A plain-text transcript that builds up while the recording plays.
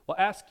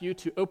I'll ask you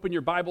to open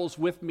your Bibles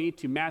with me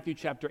to Matthew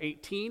chapter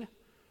 18.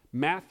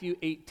 Matthew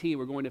 18.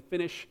 We're going to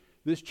finish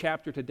this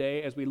chapter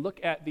today as we look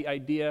at the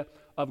idea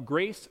of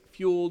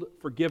grace-fueled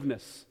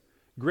forgiveness.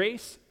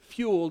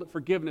 Grace-fueled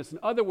forgiveness. In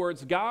other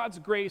words, God's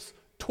grace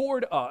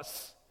toward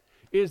us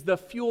is the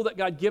fuel that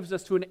God gives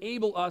us to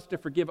enable us to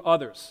forgive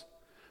others.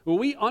 When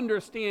we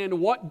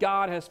understand what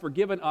God has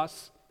forgiven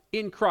us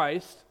in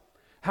Christ,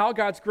 how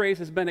God's grace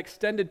has been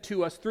extended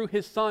to us through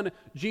His Son,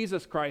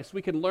 Jesus Christ,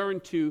 we can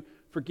learn to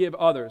forgive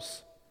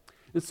others.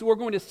 And so we're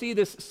going to see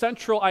this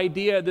central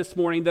idea this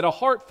morning that a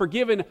heart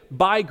forgiven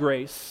by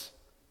grace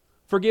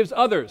forgives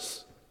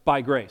others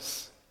by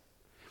grace.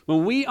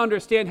 When we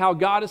understand how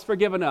God has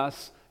forgiven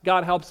us,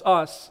 God helps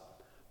us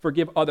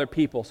forgive other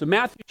people. So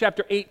Matthew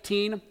chapter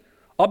 18,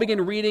 I'll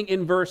begin reading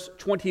in verse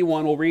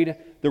 21. We'll read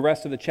the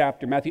rest of the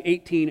chapter. Matthew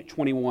 18,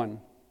 21.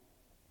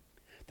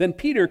 Then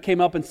Peter came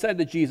up and said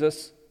to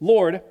Jesus,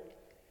 "Lord,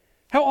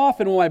 how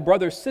often will my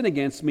brother sin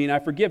against me and I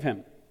forgive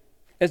him?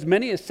 As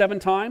many as 7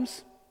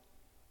 times?"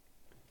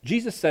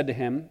 Jesus said to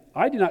him,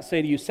 "I do not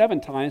say to you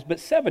 7 times, but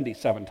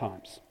 77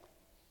 times.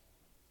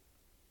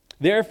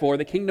 Therefore,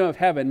 the kingdom of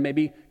heaven may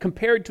be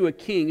compared to a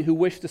king who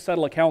wished to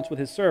settle accounts with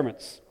his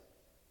servants.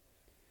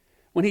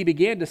 When he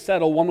began to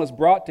settle, one was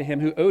brought to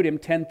him who owed him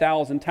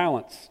 10,000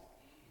 talents.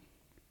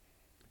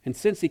 And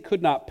since he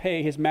could not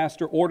pay, his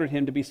master ordered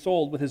him to be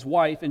sold with his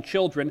wife and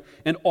children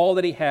and all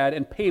that he had,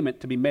 and payment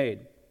to be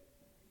made.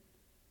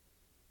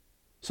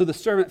 So the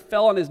servant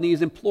fell on his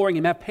knees, imploring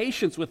him, 'Have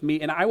patience with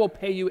me, and I will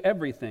pay you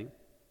everything.'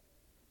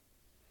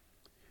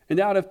 And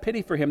out of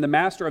pity for him, the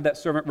master of that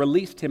servant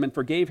released him and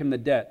forgave him the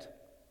debt.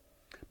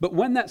 But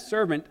when that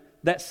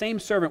same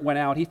servant went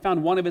out, he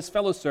found one of his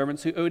fellow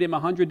servants who owed him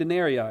 100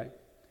 denarii.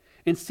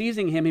 And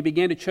seizing him, he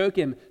began to choke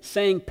him,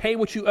 saying, 'Pay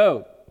what you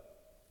owe.'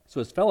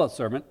 So his fellow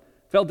servant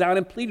fell down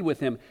and pleaded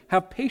with him,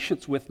 'Have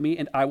patience with me,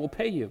 and I will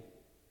pay you.'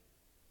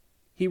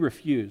 He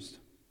refused,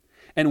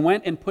 and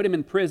went and put him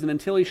in prison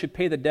until he should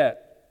pay the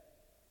debt.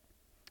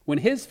 When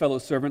his fellow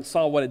servants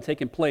saw what had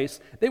taken place,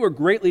 they were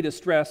greatly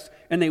distressed,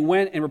 and they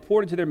went and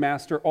reported to their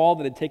master all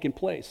that had taken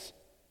place.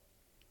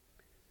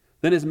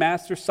 Then his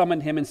master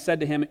summoned him and said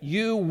to him,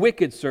 'You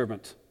wicked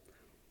servant,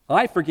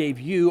 I forgave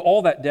you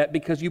all that debt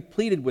because you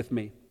pleaded with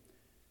me.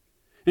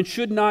 And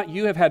should not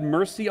you have had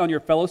mercy on your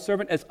fellow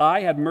servant as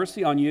I had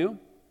mercy on you?'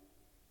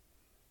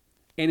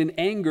 And in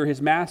anger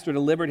his master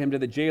delivered him to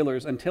the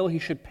jailers until he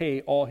should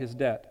pay all his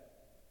debt.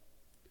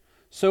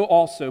 So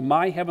also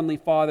my heavenly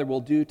Father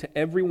will do to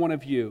every one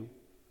of you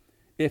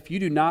if you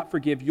do not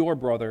forgive your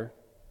brother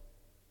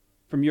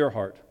from your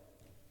heart."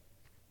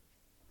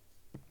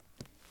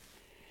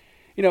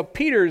 You know,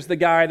 Peter's the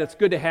guy that's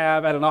good to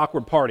have at an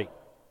awkward party.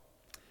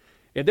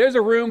 If there's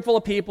a room full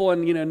of people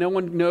and, no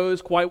one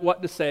knows quite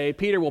what to say,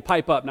 Peter will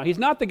pipe up. Now, he's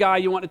not the guy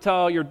you want to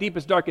tell your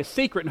deepest, darkest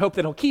secret and hope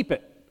that he'll keep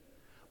it.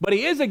 But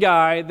he is a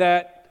guy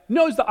that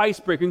knows the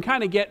icebreaker and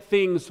kind of get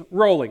things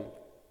rolling.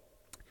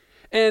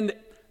 And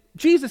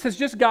Jesus has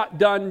just gotten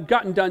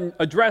done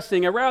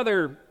addressing a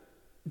rather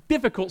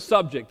difficult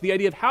subject, the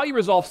idea of how you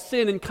resolve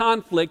sin and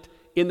conflict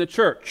in the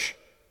church.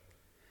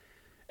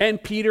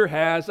 And Peter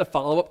has a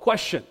follow-up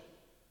question.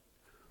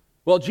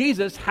 Well,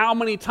 Jesus, how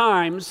many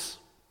times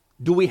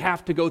do we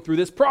have to go through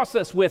this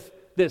process with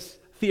this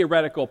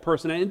theoretical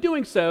person? And in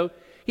doing so,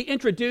 he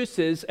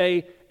introduces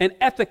an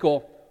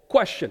ethical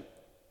question.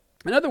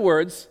 In other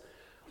words,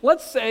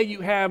 let's say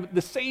you have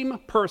the same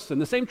person,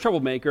 the same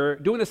troublemaker,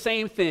 doing the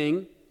same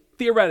thing,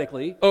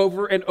 theoretically,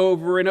 over and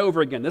over and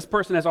over again. This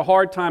person has a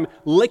hard time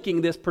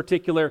licking this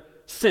particular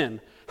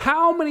sin.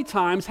 How many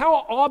times,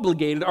 how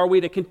obligated are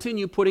we to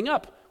continue putting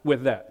up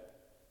with that?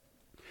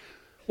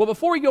 Well,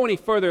 before we go any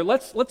further,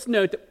 let's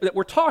note that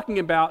we're talking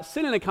about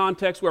sin in a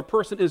context where a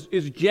person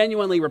is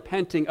genuinely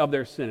repenting of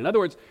their sin. In other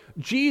words,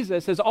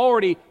 Jesus has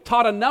already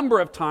taught a number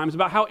of times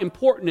about how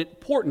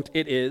important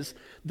it is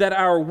that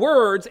our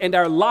words and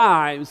our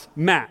lives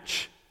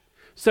match.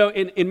 So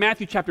in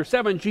Matthew chapter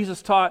 7,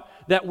 Jesus taught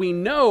that we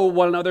know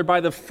one another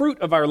by the fruit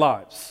of our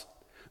lives.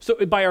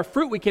 So by our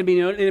fruit we can be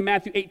known. And in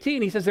Matthew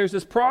 18, he says there's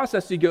this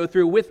process you go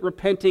through with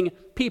repenting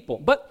people.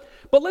 But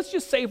let's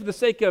just say for the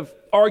sake of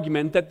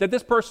argument that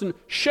this person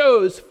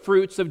shows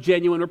fruits of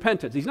genuine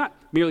repentance. He's not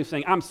merely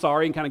saying, "I'm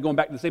sorry," and kind of going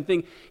back to the same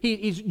thing.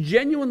 He's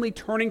genuinely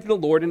turning to the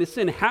Lord in his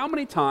sin. How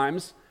many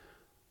times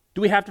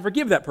do we have to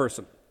forgive that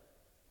person?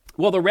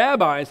 Well, the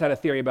rabbis had a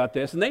theory about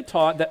this, and they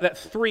taught that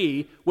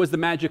 3 was the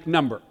magic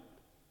number.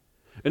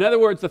 In other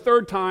words, the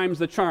 3rd time's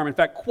the charm. In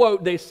fact,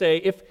 quote, they say,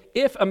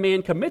 if a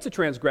man commits a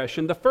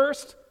transgression, the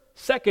 1st,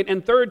 2nd,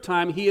 and 3rd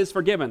time he is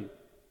forgiven.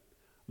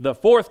 The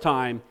 4th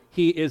time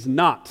he is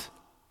not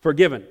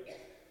forgiven.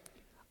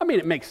 I mean,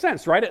 it makes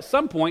sense, right? At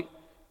some point,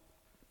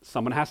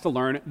 someone has to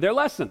learn their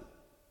lesson.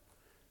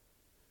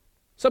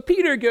 So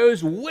Peter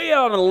goes way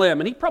out on a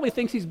limb, and he probably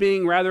thinks he's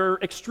being rather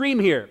extreme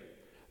here. And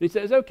he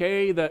says,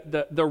 okay,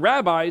 the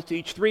rabbis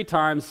teach 3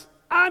 times.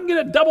 I'm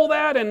going to double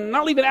that, and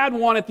I'll even add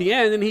 1 at the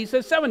end. And he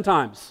says 7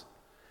 times.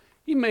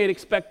 He may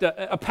expect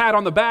a pat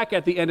on the back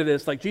at the end of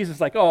this, like Jesus,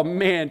 like, "Oh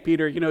man,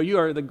 Peter, you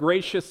are the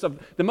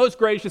most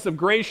gracious of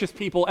gracious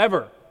people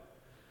ever."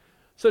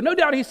 So no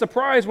doubt he's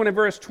surprised when in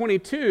verse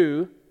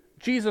 22,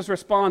 Jesus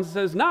responds and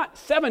says, not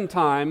 7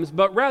 times,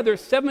 but rather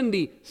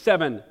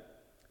 77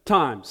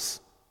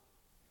 times.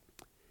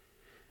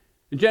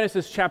 In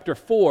Genesis chapter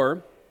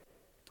 4,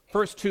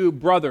 first 2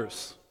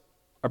 brothers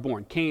are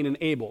born, Cain and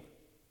Abel.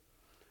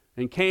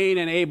 And Cain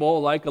and Abel,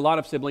 like a lot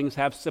of siblings,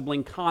 have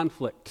sibling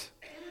conflict.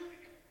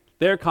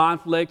 Their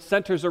conflict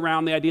centers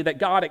around the idea that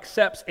God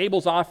accepts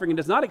Abel's offering and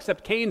does not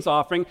accept Cain's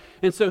offering,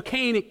 and so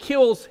Cain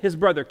kills his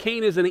brother.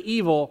 Cain is an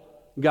evil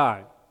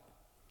guy.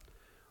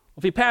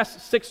 If you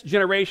pass 6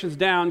 generations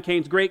down,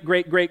 Cain's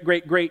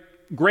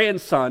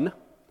great-great-great-great-great-grandson,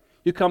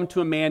 you come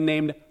to a man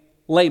named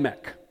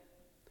Lamech.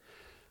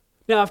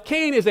 Now, if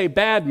Cain is a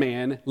bad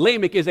man,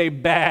 Lamech is a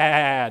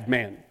bad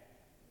man.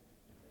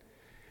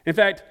 In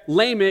fact,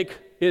 Lamech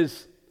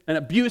is an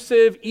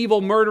abusive,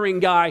 evil, murdering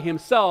guy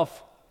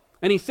himself,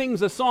 and he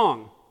sings a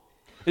song.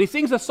 And he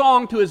sings a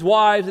song to his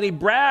wives, and he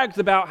brags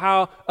about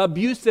how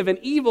abusive and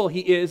evil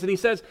he is. And he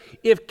says,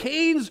 if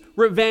Cain's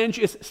revenge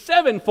is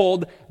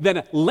 7-fold,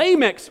 then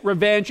Lamech's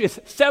revenge is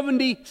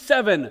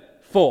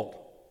 77-fold.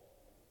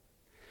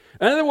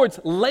 In other words,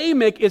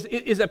 Lamech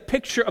is a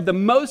picture of the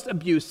most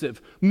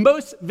abusive,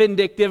 most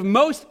vindictive,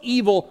 most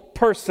evil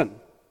person.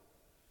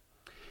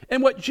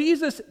 And what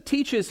Jesus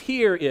teaches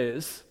here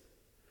is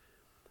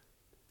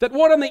that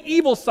what on the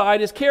evil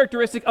side is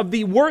characteristic of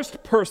the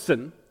worst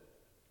person,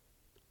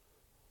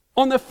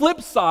 on the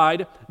flip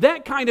side,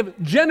 that kind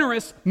of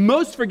generous,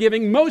 most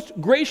forgiving, most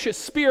gracious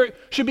spirit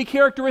should be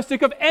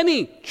characteristic of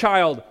any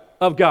child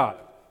of God.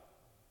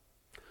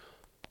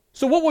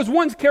 So what was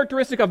once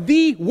characteristic of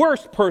the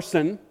worst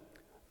person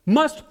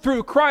must,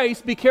 through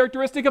Christ, be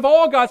characteristic of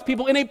all God's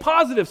people in a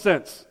positive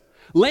sense.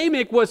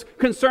 Lamech was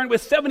concerned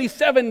with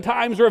 77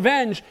 times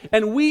revenge,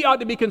 and we ought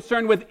to be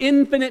concerned with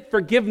infinite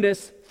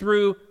forgiveness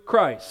through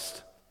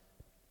Christ.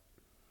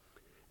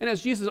 And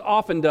as Jesus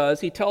often does,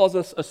 he tells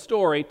us a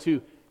story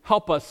to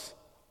help us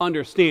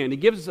understand. He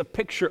gives us a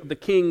picture of the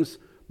king's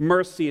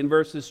mercy in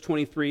verses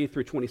 23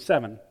 through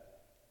 27.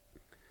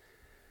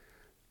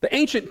 The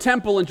ancient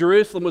temple in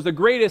Jerusalem was the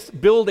greatest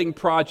building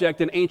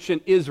project in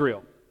ancient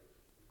Israel.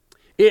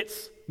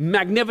 Its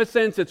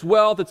magnificence, its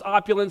wealth, its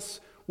opulence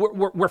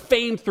were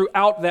famed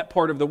throughout that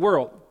part of the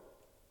world.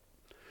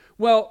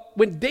 Well,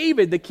 when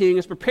David the king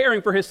is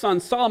preparing for his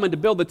son Solomon to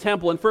build the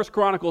temple, in 1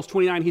 Chronicles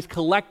 29, he's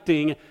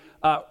collecting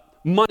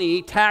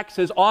money,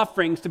 taxes,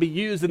 offerings to be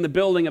used in the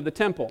building of the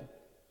temple.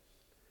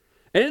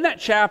 And in that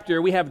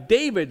chapter, we have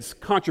David's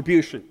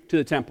contribution to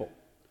the temple.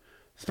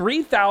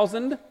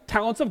 3,000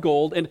 talents of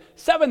gold and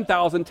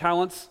 7,000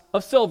 talents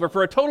of silver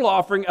for a total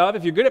offering of,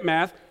 if you're good at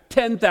math,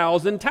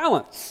 10,000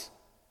 talents.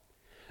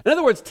 In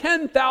other words,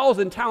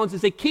 10,000 talents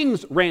is a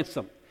king's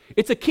ransom.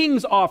 It's a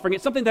king's offering.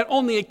 It's something that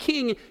only a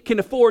king can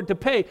afford to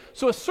pay.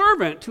 So a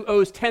servant who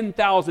owes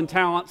 10,000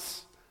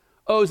 talents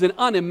owes an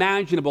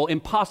unimaginable,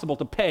 impossible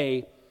to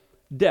pay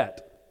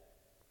debt.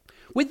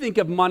 We think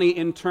of money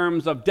in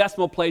terms of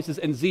decimal places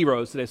and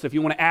zeros today. So if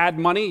you want to add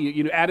money,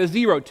 you add a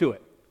zero to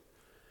it.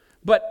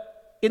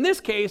 But in this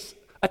case,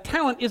 a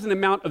talent is an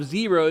amount of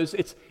zeros.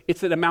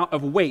 It's an amount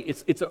of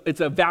weight.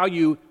 It's a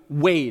value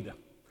weighed.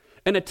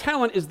 And a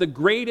talent is the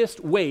greatest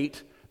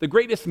weight, the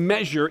greatest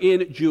measure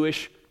in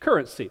Jewish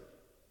currency.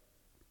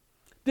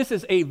 This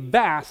is a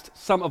vast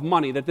sum of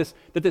money that this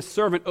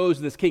servant owes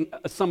this king,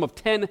 a sum of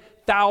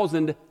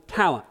 10,000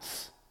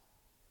 talents.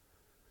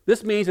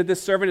 This means that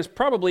this servant is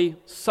probably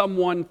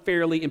someone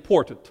fairly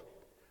important,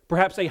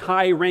 perhaps a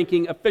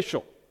high-ranking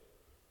official,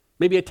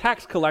 maybe a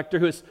tax collector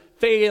who has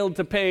failed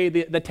to pay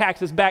the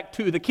taxes back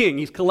to the king.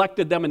 He's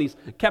collected them and he's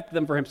kept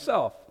them for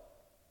himself.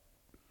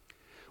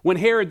 When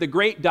Herod the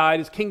Great died,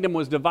 his kingdom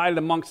was divided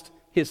amongst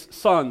his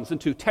sons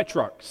into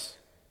tetrarchs.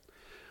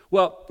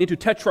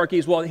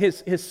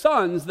 His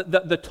sons,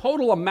 the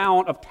total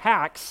amount of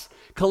tax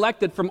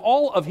collected from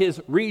all of his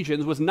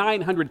regions was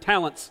 900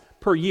 talents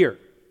per year.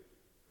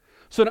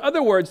 So in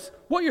other words,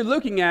 what you're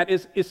looking at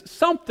is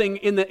something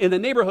in the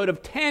neighborhood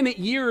of 10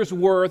 years'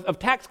 worth of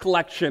tax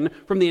collection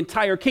from the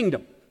entire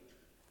kingdom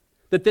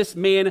that this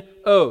man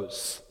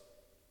owes.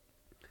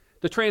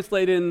 To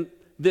translate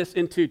this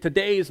into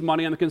today's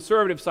money on the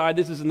conservative side,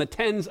 this is in the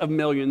tens of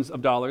millions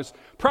of dollars.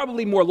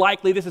 Probably more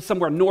likely, this is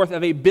somewhere north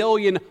of $1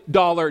 billion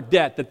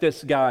debt that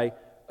this guy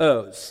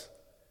owes.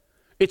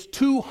 It's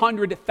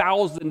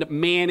 200,000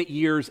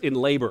 man-years in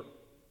labor.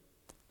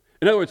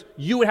 In other words,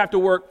 you would have to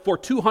work for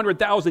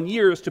 200,000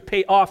 years to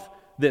pay off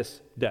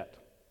this debt.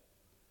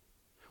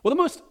 Well,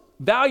 the most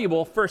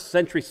valuable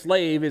first-century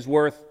slave is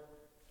worth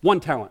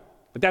 1 talent.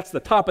 But that's the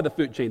top of the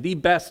food chain, the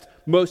best,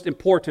 most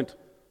important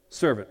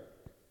servant.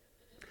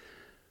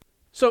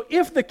 So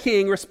if the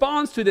king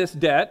responds to this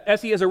debt,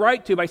 as he has a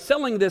right to, by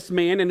selling this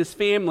man and his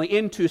family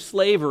into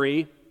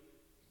slavery,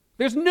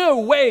 there's no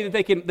way that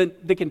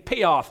they can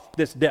pay off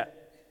this debt.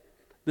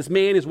 This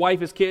man, his wife,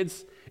 his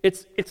kids,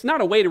 it's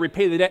not a way to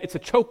repay the debt. It's a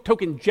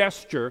token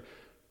gesture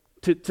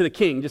to the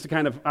king, just to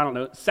kind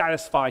of,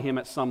 satisfy him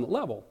at some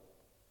level.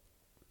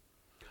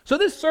 So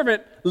this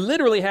servant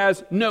literally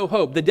has no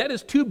hope. The debt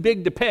is too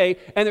big to pay,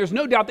 and there's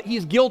no doubt that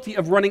he's guilty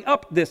of running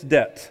up this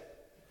debt.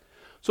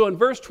 So in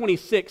verse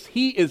 26,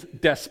 he is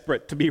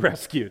desperate to be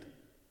rescued.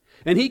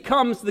 And he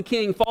comes to the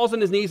king, falls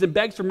on his knees, and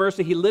begs for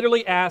mercy. He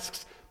literally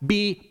asks,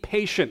 "Be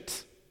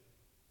patient,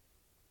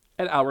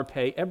 and I'll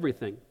repay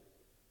everything."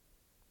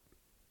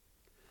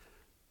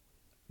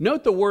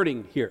 Note the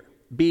wording here,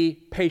 "be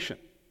patient."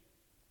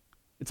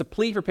 It's a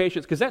plea for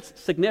patience because that's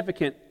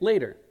significant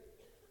later.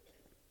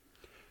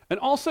 And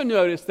also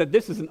notice that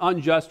this is an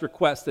unjust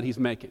request that he's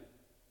making.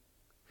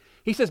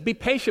 He says, "Be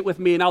patient with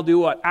me and I'll do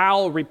what?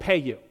 I'll repay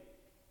you."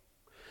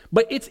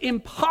 But it's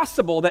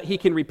impossible that he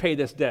can repay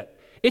this debt.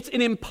 It's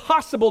an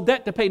impossible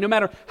debt to pay. No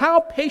matter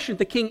how patient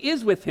the king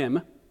is with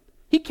him,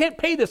 he can't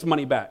pay this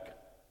money back.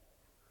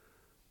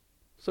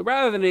 So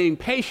rather than being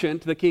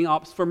patient, the king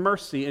opts for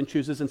mercy and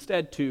chooses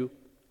instead to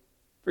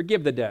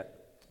forgive the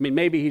debt. I mean,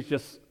 maybe he's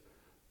just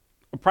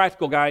a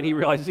practical guy and he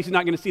realizes he's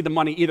not going to see the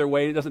money either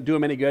way. It doesn't do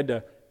him any good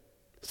to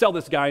sell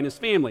this guy and his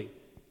family.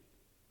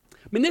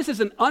 I mean, this is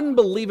an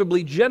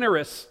unbelievably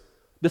generous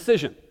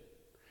decision.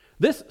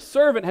 This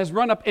servant has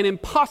run up an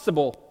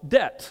impossible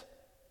debt.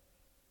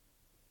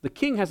 The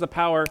king has the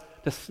power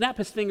to snap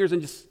his fingers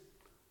and just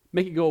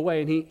make it go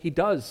away, and he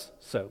does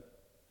so.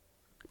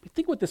 But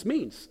think what this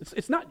means.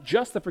 It's not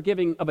just the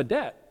forgiving of a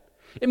debt.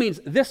 It means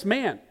this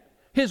man,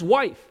 his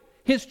wife,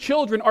 his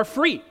children are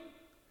free.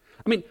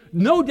 I mean,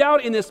 no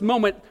doubt in this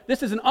moment,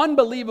 this is an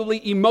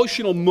unbelievably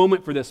emotional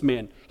moment for this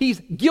man.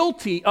 He's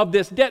guilty of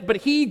this debt, but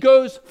he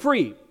goes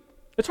free.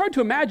 It's hard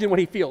to imagine what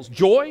he feels.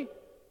 Joy,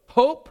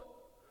 hope,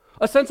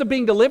 a sense of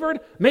being delivered,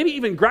 maybe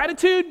even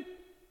gratitude.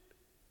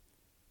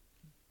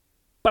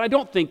 But I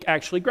don't think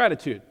actually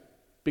gratitude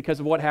because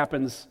of what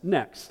happens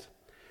next.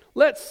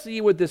 Let's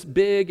see what this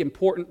big,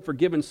 important,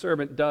 forgiven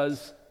servant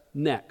does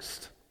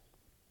next.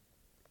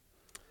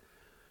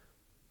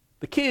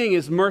 The king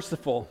is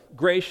merciful,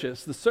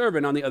 gracious. The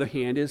servant, on the other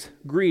hand, is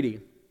greedy.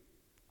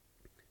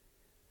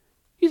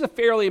 He's a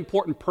fairly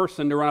important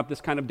person to run up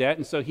this kind of debt,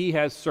 and so he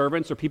has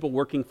servants or people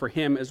working for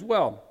him as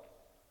well.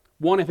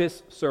 One of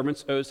his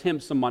servants owes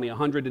him some money,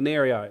 100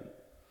 denarii.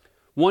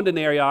 1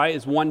 denarii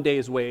is 1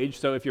 day's wage,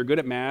 so if you're good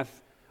at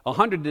math,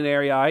 100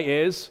 denarii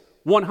is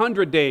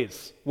 100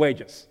 days'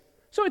 wages.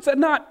 So it's a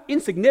not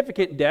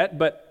insignificant debt,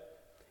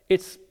 but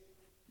it's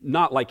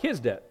not like his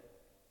debt.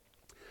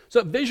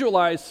 So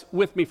visualize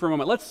with me for a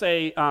moment. Let's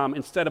say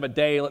instead of a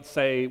day, let's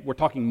say we're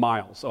talking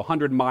miles, so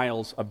 100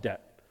 miles of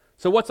debt.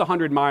 So what's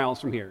 100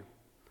 miles from here?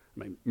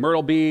 I mean,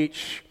 Myrtle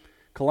Beach,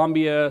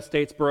 Columbia,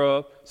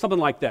 Statesboro, something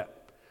like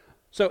that.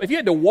 So if you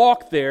had to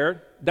walk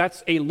there,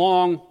 that's a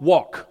long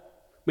walk.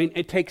 I mean,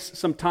 it takes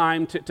some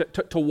time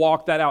to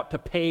walk that out, to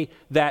pay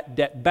that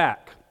debt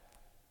back.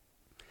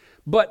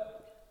 But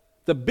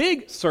the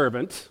big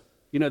servant,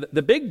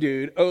 the big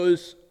dude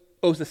owes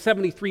a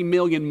 73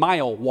 million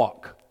mile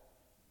walk.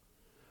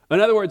 In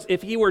other words,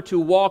 if he were to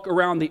walk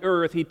around the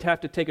earth, he'd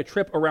have to take a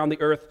trip around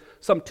the earth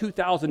some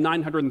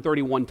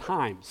 2,931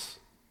 times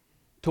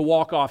to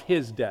walk off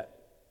his debt.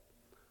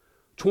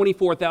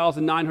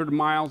 24,900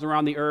 miles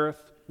around the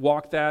earth,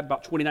 walk that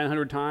about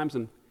 2,900 times,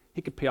 and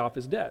he could pay off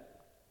his debt.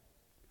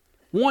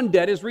 One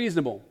debt is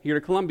reasonable here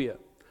to Columbia.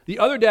 The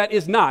other debt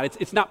is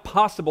not. It's not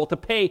possible to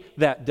pay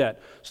that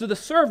debt. So the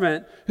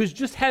servant who's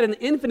just had an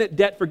infinite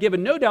debt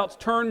forgiven no doubt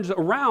turns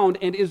around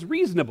and is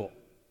reasonable,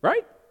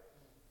 right?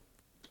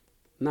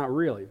 Not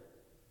really.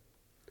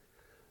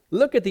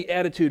 Look at the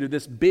attitude of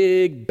this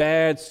big,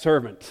 bad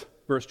servant,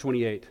 verse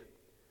 28.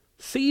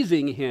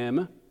 Seizing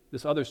him,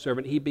 this other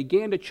servant, he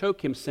began to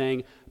choke him,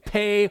 saying,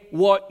 "Pay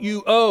what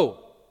you owe."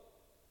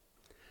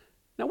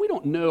 Now, we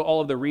don't know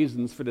all of the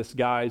reasons for this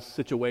guy's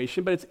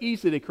situation, but it's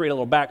easy to create a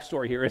little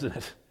backstory here, isn't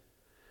it?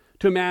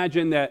 To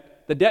imagine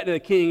that the debt to the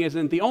king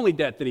isn't the only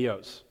debt that he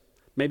owes.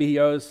 Maybe he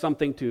owes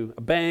something to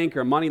a bank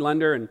or a money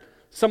lender, and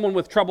someone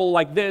with trouble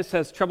like this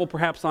has trouble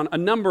perhaps on a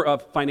number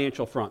of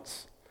financial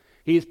fronts.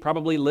 He's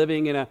probably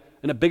living in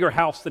a bigger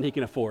house than he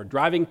can afford,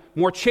 driving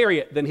more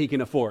chariot than he can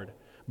afford,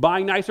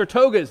 buying nicer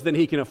togas than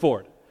he can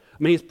afford.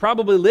 I mean, he's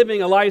probably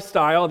living a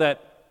lifestyle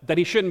that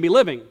he shouldn't be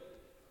living.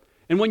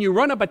 And when you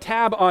run up a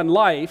tab on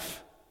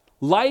life,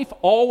 life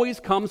always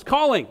comes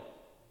calling.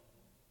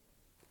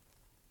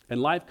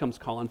 And life comes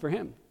calling for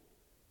him.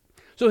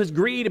 So his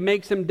greed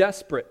makes him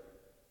desperate.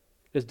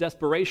 His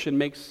desperation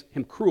makes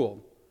him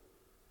cruel.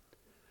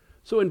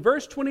 So in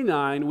verse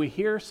 29, we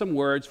hear some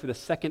words for the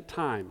second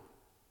time.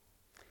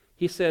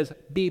 He says,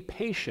 "Be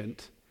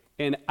patient,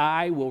 and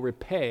I will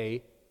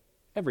repay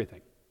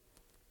everything."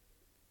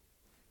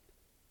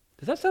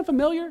 Does that sound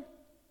familiar?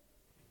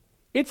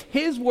 It's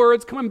his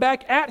words coming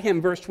back at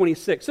him, verse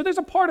 26. So there's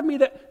a part of me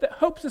that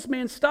hopes this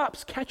man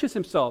stops, catches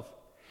himself,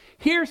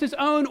 hears his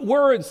own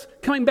words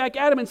coming back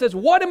at him and says,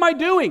 "What am I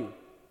doing?"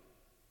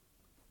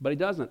 But he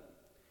doesn't.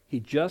 He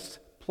just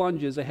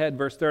plunges ahead.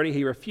 Verse 30,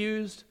 he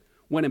refused,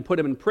 went and put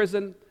him in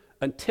prison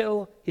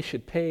until he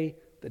should pay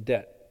the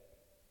debt.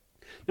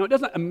 Now, it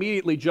doesn't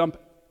immediately jump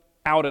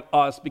out at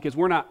us because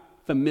we're not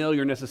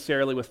familiar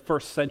necessarily with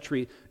first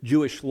century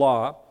Jewish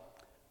law.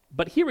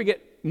 But here we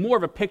get more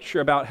of a picture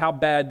about how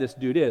bad this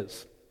dude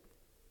is.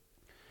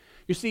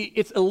 You see,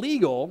 it's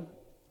illegal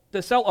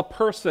to sell a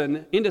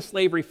person into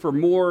slavery for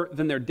more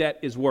than their debt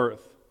is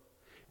worth.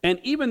 And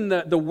even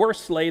the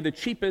worst slave, the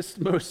cheapest,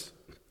 most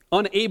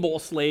unable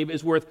slave,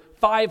 is worth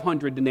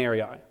 500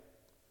 denarii.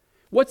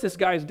 What's this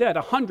guy's debt?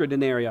 100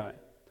 denarii.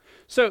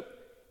 So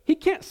he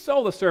can't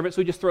sell the servant,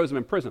 so he just throws him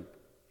in prison.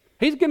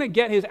 He's going to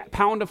get his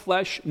pound of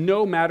flesh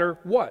no matter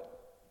what.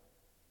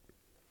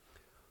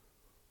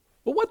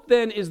 But what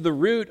then is the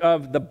root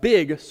of the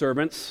big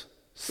servant's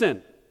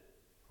sin?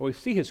 Well, we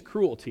see his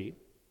cruelty.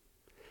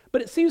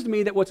 But it seems to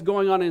me that what's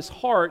going on in his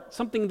heart,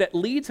 something that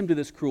leads him to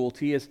this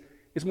cruelty, is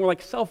more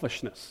like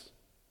selfishness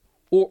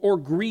or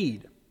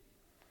greed.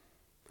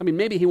 I mean,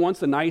 maybe he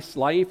wants a nice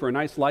life for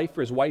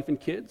his wife and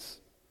kids.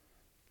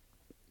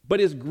 But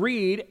his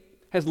greed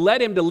has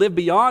led him to live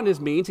beyond his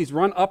means. He's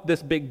run up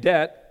this big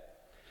debt.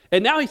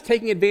 And now he's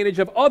taking advantage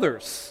of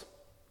others.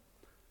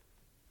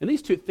 And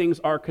these two things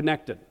are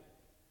connected.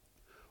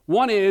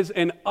 One is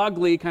an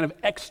ugly kind of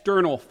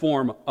external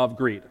form of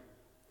greed. In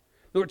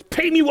other words,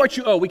 pay me what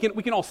you owe. We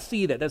can all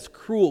see that. That's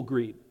cruel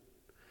greed.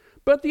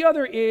 But the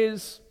other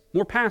is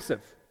more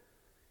passive.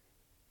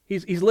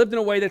 He's lived in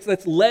a way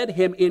that's led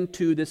him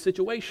into this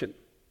situation.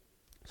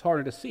 It's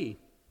harder to see.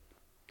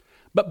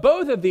 But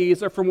both of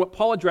these are from what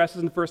Paul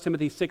addresses in 1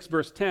 Timothy 6,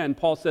 verse 10.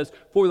 Paul says,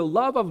 "For the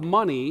love of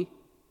money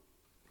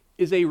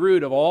is a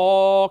root of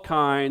all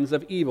kinds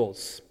of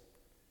evils."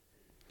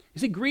 You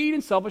see, greed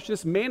and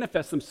selfishness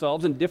manifest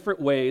themselves in different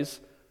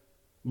ways,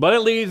 but it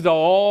leads to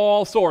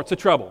all sorts of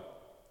trouble.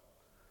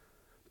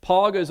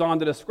 Paul goes on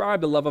to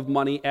describe the love of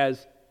money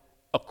as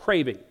a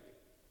craving.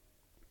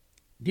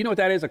 Do you know what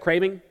that is, a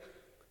craving?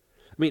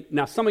 I mean,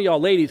 now some of y'all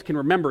ladies can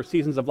remember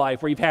seasons of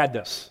life where you've had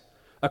this.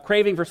 A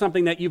craving for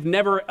something that you've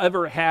never,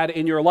 ever had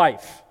in your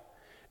life.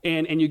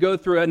 And you go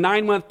through a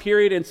 9-month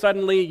period and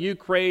suddenly you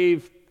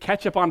crave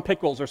ketchup on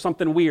pickles or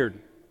something weird.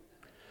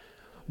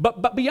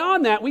 But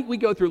beyond that, we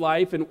go through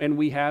life and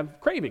we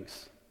have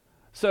cravings.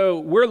 So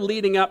we're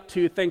leading up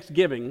to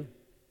Thanksgiving,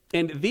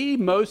 and the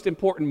most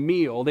important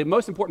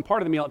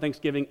part of the meal at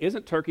Thanksgiving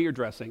isn't turkey or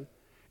dressing.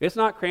 It's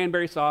not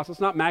cranberry sauce. It's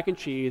not mac and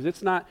cheese.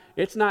 It's not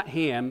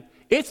ham.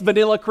 It's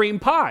vanilla cream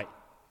pie.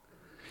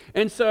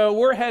 And so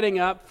we're driving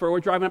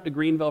up to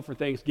Greenville for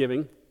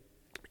Thanksgiving,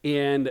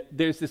 and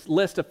there's this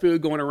list of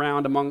food going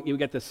around you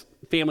get this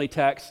family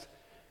text,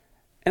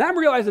 and I'm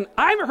realizing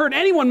I haven't heard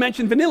anyone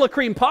mention vanilla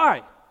cream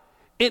pie.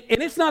 And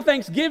it's not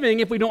Thanksgiving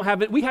if we don't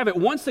have it. We have it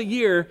once a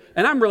year,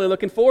 and I'm really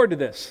looking forward to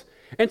this.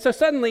 And so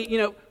suddenly,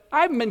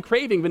 I haven't been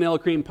craving vanilla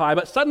cream pie,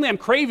 but suddenly I'm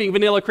craving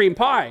vanilla cream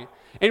pie.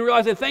 And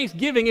realize that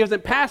Thanksgiving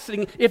isn't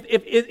passing if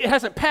it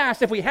hasn't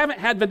passed if we haven't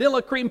had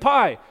vanilla cream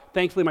pie.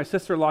 Thankfully, my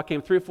sister-in-law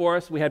came through for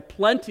us. We had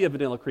plenty of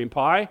vanilla cream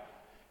pie.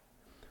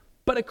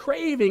 But a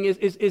craving is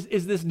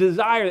this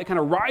desire that kind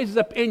of rises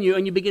up in you,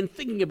 and you begin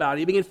thinking about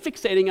it. You begin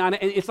fixating on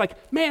it, and it's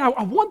like, man,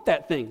 I want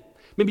that thing.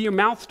 Maybe your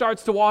mouth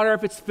starts to water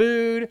if it's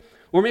food,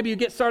 or maybe you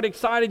get started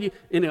excited.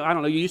 I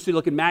don't know. You used to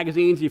look at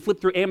magazines. You flip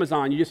through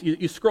Amazon.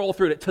 You scroll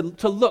through it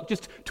to look,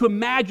 just to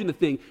imagine the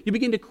thing. You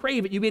begin to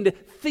crave it. You begin to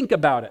think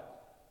about it.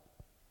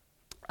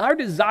 Our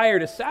desire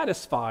to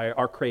satisfy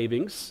our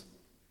cravings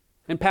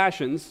and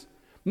passions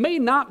may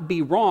not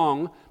be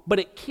wrong, but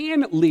it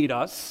can lead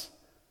us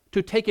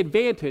to take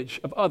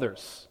advantage of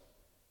others.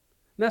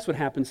 And that's what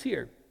happens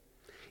here.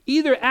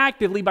 Either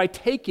actively by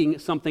taking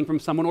something from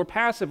someone, or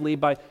passively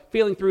by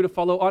failing through to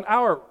follow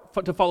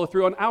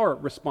through on our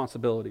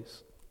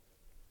responsibilities.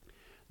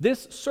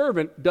 This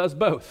servant does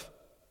both.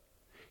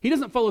 He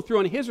doesn't follow through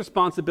on his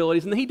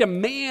responsibilities, and then he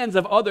demands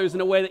of others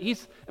in a way that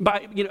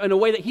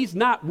he's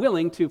not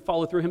willing to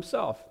follow through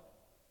himself.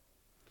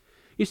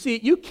 You see,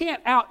 you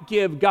can't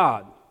outgive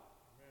God,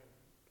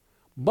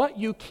 but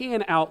you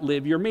can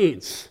outlive your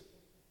means.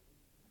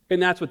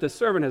 And that's what this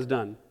servant has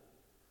done.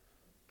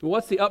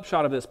 What's the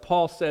upshot of this?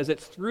 Paul says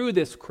it's through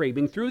this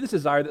craving, through this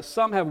desire, that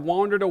some have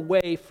wandered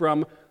away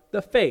from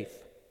the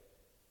faith.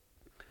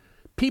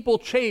 People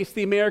chase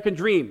the American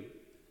dream.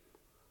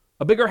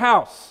 A bigger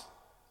house,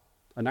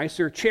 a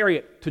nicer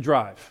chariot to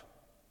drive,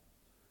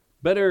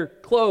 better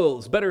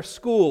clothes, better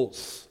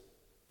schools.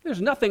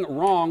 There's nothing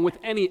wrong with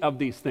any of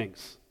these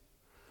things.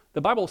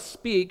 The Bible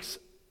speaks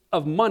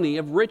of money,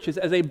 of riches,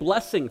 as a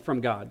blessing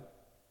from God.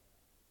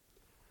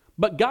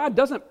 But God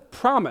doesn't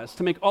promise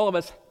to make all of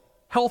us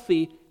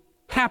healthy,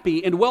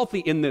 happy, and wealthy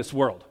in this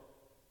world.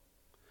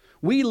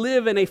 We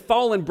live in a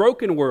fallen,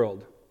 broken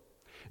world.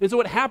 And so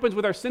what happens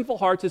with our sinful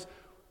hearts is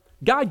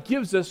God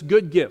gives us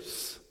good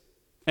gifts.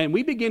 And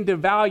we begin to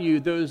value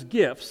those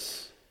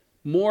gifts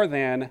more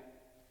than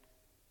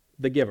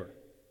the giver.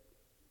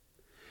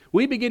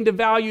 We begin to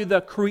value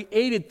the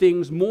created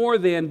things more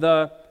than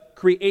the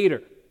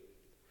creator.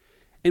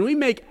 And we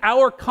make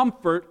our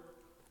comfort,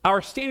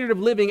 our standard of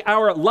living,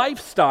 our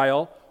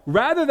lifestyle,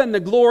 rather than the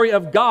glory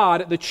of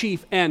God, the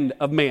chief end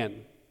of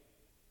man.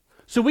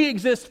 So we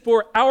exist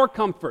for our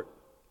comfort,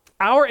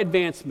 our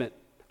advancement,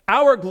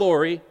 our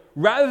glory,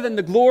 rather than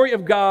the glory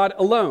of God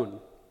alone.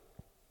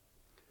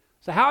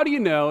 So how do you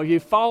know if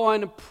you've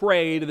fallen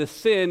prey to the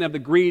sin of the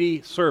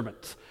greedy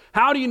servant?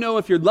 How do you know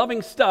if you're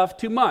loving stuff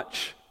too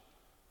much?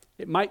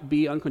 It might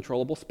be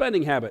uncontrollable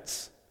spending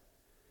habits.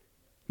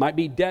 Might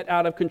be debt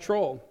out of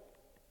control.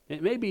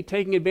 It may be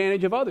taking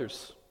advantage of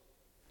others,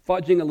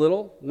 fudging a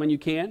little when you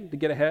can to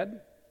get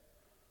ahead.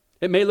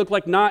 It may look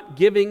like not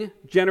giving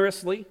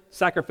generously,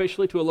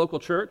 sacrificially to a local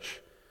church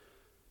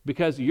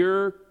because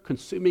you're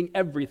consuming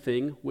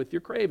everything with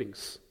your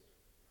cravings.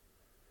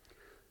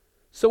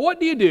 So what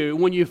do you do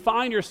when you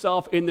find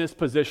yourself in this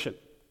position?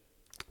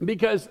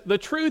 Because the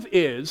truth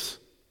is,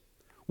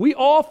 we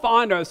all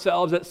find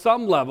ourselves at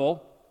some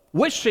level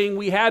wishing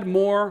we had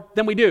more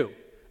than we do.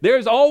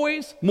 There's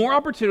always more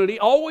opportunity,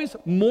 always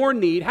more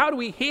need. How do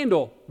we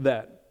handle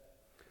that?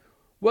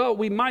 Well,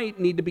 we might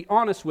need to be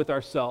honest with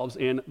ourselves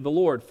and the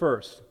Lord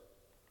first.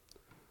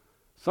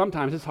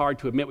 Sometimes it's hard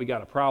to admit we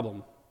got a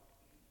problem.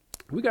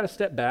 We got to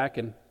step back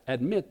and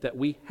admit that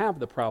we have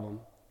the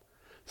problem.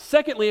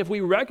 Secondly, if we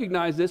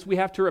recognize this, we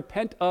have to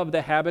repent of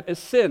the habit as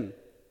sin.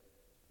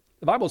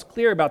 The Bible's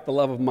clear about the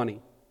love of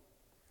money.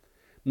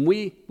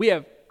 We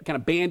have kind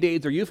of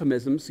band-aids or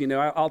euphemisms.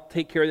 I'll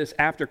take care of this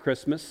after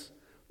Christmas.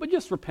 But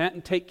just repent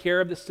and take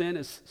care of the sin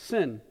as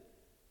sin.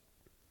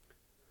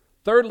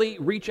 Thirdly,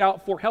 reach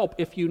out for help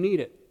if you need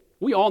it.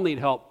 We all need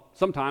help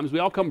sometimes. We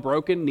all come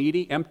broken,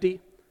 needy, empty.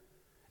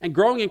 And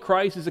growing in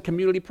Christ is a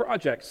community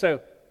project.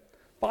 So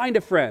find a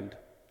friend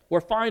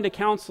or find a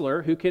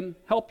counselor who can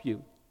help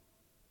you.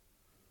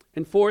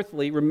 And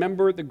fourthly,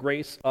 remember the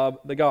grace of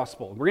the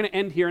gospel. We're going to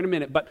end here in a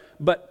minute,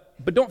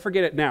 but don't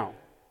forget it now.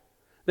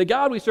 The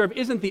God we serve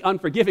isn't the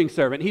unforgiving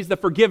servant. He's the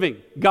forgiving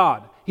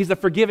God. He's the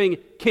forgiving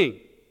King.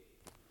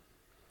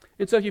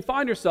 And so if you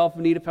find yourself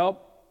in need of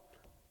help,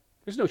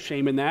 there's no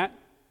shame in that.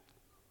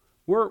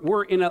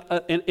 We're in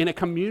a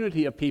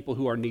community of people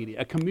who are needy,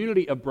 a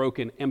community of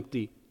broken,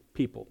 empty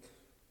people.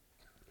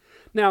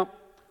 Now,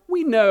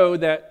 we know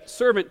that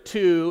servant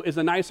 2 is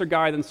a nicer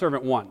guy than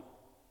servant 1,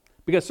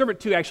 because servant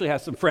 2 actually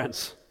has some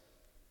friends.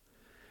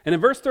 And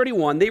in verse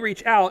 31, they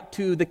reach out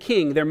to the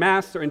king, their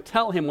master, and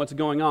tell him what's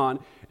going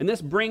on. And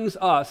this brings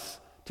us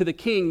to the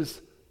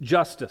king's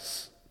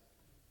justice.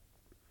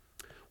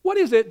 What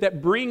is it that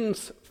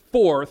brings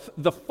forth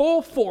the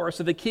full force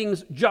of the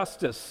king's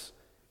justice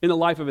in the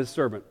life of his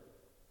servant?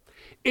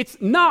 It's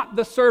not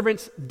the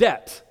servant's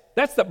debt.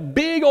 That's the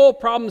big old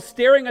problem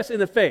staring us in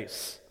the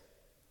face.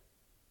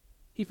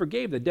 He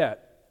forgave the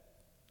debt.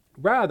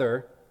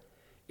 Rather,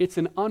 it's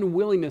an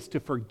unwillingness to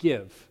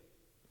forgive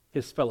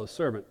his fellow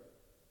servant.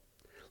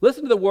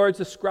 Listen to the words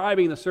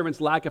describing the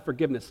servant's lack of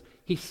forgiveness.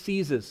 He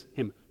seizes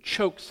him,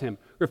 chokes him,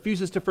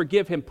 refuses to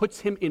forgive him, puts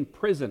him in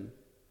prison.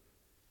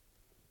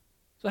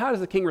 So how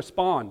does the king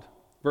respond?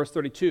 Verse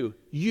 32,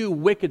 you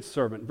wicked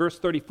servant. Verse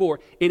 34,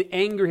 in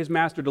anger his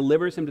master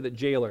delivers him to the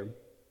jailer.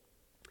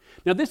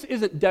 Now this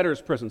isn't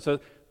debtor's prison. So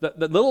the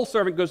little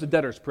servant goes to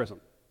debtor's prison.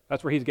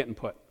 That's where he's getting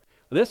put.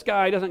 This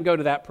guy doesn't go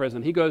to that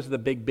prison. He goes to the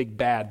big,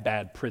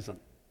 bad prison.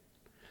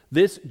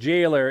 This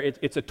jailer,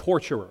 it's a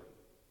torturer.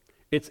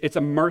 It's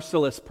a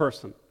merciless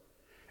person.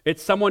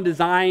 It's someone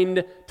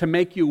designed to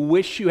make you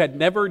wish you had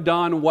never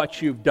done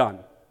what you've done.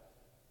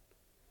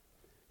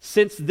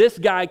 Since this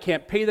guy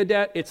can't pay the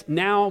debt, it's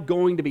now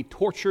going to be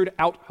tortured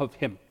out of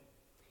him.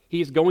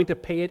 He's going to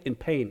pay it in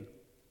pain.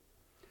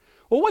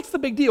 Well, what's the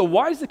big deal?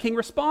 Why does the king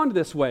respond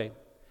this way?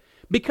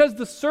 Because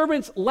the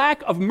servant's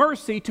lack of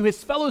mercy to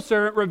his fellow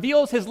servant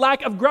reveals his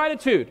lack of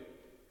gratitude,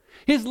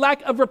 his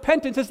lack of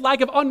repentance, his lack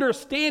of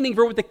understanding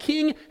for what the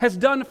king has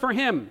done for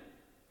him.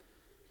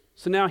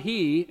 So now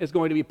he is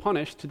going to be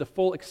punished to the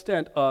full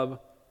extent of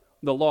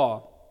the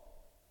law.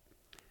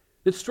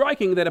 It's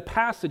striking that a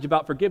passage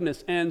about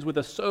forgiveness ends with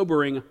a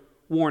sobering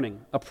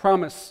warning, a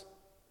promise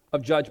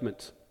of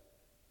judgment.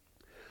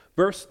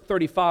 Verse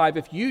 35,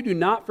 if you do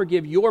not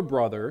forgive your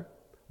brother,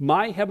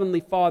 my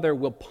heavenly Father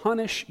will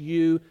punish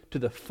you to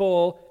the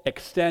full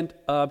extent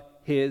of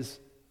his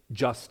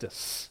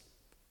justice.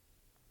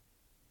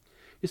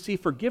 You see,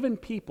 forgiven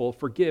people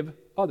forgive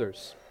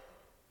others.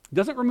 It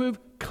doesn't remove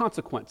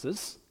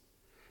consequences.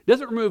 It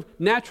doesn't remove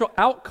natural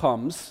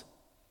outcomes.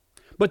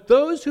 But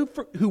those who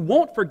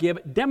won't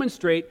forgive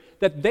demonstrate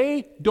that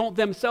they don't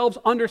themselves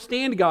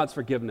understand God's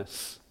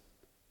forgiveness.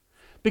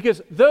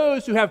 Because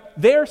those who have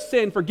their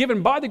sin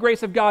forgiven by the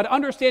grace of God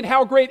understand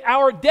how great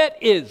our debt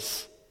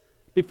is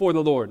before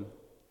the Lord.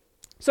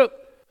 So,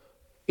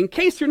 in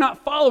case you're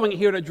not following it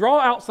here, to draw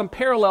out some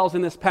parallels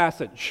in this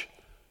passage,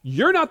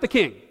 you're not the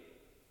king.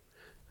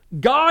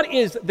 God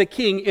is the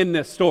king in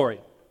this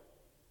story.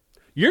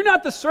 You're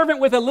not the servant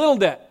with a little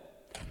debt.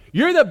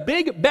 You're the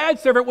big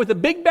bad servant with the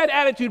big bad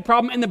attitude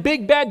problem and the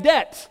big bad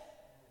debt.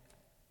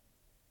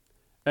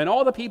 And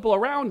all the people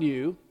around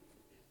you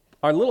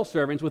are little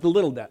servants with the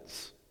little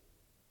debts.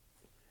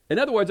 In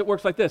other words, it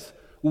works like this.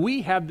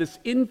 We have this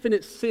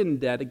infinite sin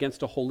debt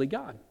against a holy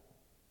God.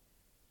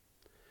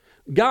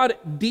 God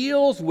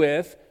deals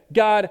with,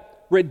 God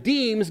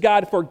redeems,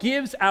 God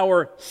forgives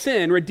our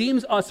sin,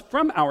 redeems us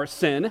from our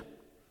sin.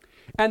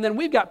 And then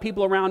we've got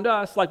people around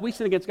us, like we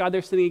sin against God,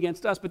 they're sinning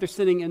against us, but they're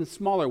sinning in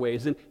smaller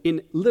ways,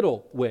 in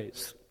little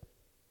ways.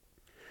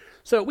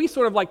 So we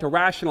sort of like to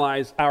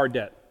rationalize our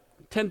debt.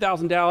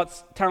 10,000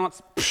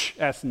 talents,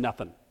 that's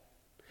nothing.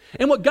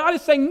 And what God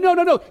is saying,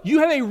 no, you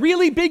have a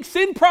really big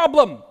sin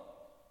problem.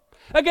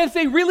 against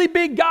a really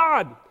big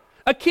God,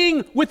 a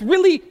king with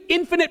really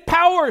infinite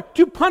power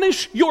to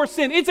punish your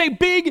sin. It's a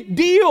big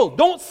deal.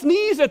 Don't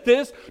sneeze at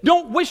this.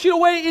 Don't wish it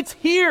away. It's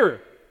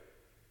here.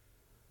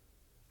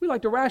 We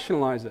like to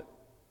rationalize it.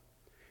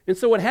 And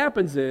so what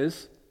happens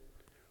is,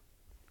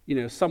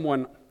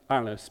 someone,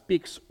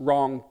 speaks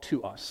wrong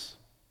to us.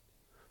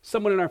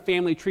 Someone in our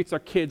family treats our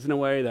kids in a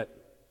way that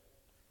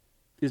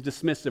is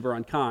dismissive or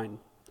unkind.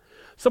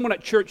 Someone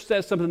at church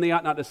says something they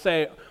ought not to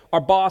say.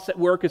 Our boss at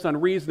work is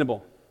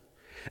unreasonable.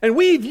 And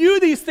we view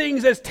these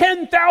things as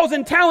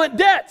 10,000 talent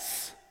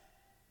debts.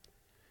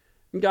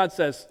 And God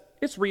says,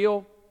 it's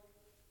real,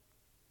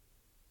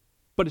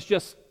 but it's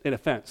just an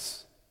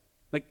offense.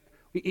 Like,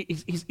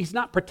 he's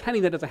not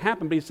pretending that doesn't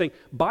happen, but he's saying,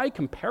 by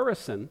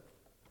comparison,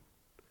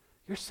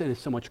 your sin is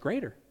so much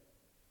greater.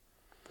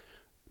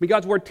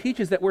 God's word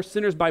teaches that we're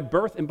sinners by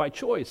birth and by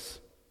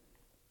choice.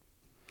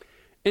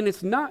 And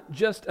it's not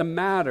just a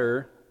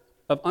matter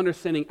of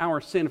understanding our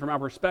sin from our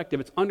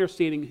perspective, it's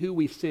understanding who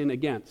we sin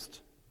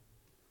against.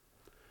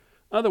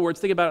 In other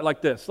words, think about it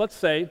like this. Let's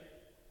say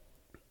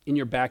in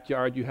your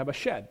backyard you have a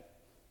shed.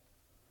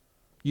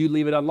 You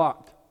leave it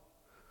unlocked.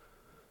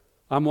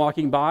 I'm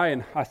walking by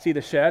and I see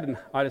the shed and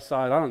I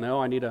decide,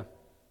 I need a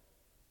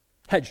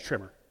hedge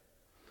trimmer.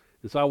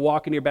 And so I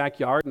walk into your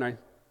backyard and I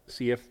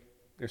see if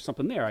there's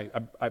something there.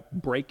 I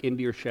break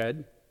into your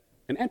shed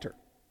and enter.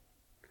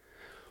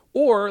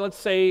 Or let's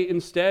say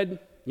instead,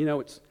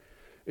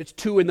 it's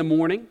 2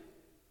 a.m,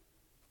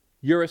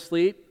 you're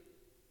asleep,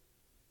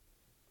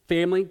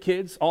 family,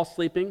 kids, all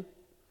sleeping.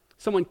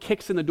 Someone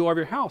kicks in the door of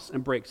your house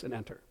and breaks and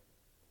enter,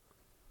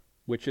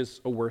 which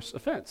is a worse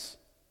offense.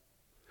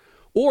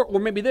 Or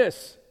maybe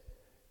this,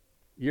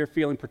 you're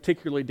feeling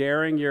particularly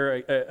daring, you're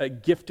a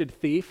gifted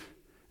thief,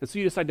 and so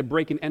you decide to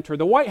break and enter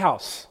the White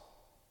House.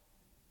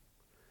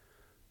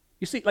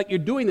 You see, like you're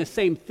doing the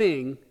same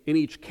thing in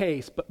each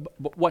case,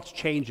 but what's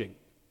changing?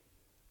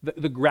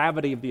 The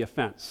gravity of the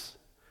offense,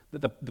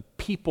 the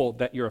people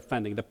that you're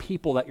offending, the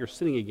people that you're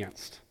sinning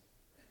against.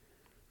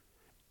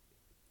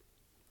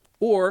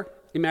 Or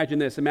imagine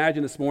this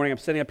morning I'm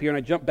sitting up here and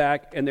I jump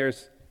back and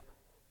there's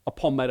a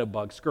palmetto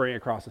bug scurrying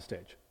across the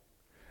stage.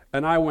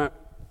 And I went,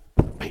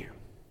 bam,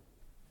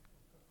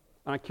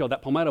 and I killed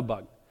that palmetto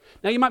bug.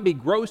 Now you might be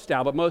grossed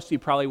out, but most of you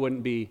probably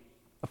wouldn't be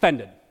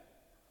offended.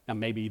 Now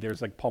maybe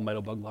there's like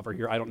palmetto bug lover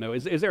here, I don't know.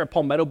 Is there a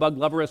palmetto bug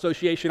lover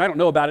association? I don't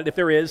know about it if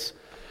there is.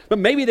 But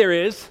maybe there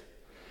is.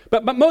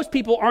 But most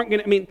people aren't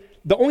going to,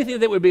 the only thing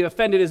that would be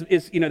offended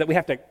is that we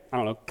have to,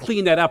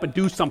 clean that up and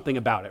do something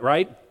about it,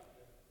 right?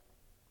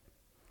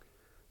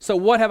 So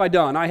what have I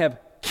done? I have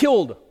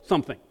killed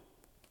something.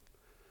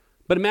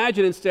 But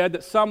imagine instead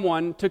that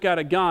someone took out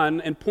a gun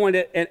and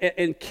pointed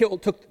and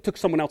killed, took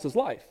someone else's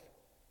life.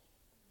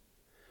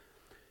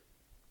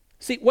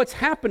 See, what's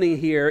happening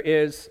here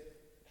is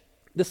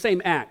the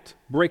same act,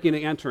 breaking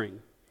and entering,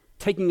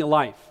 taking a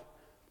life.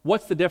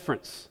 What's the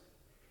difference?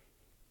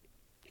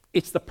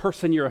 It's the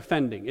person you're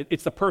offending.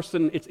 It's the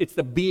person, it's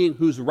the being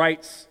whose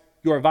rights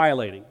you're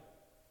violating.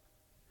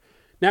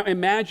 Now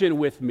imagine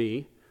with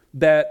me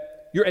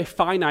that you're a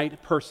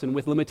finite person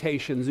with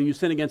limitations and you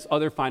sin against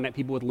other finite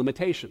people with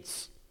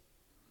limitations.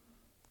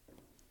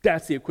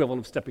 That's the equivalent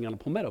of stepping on a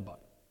palmetto bug.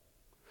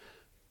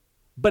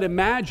 But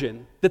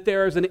imagine that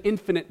there is an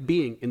infinite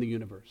being in the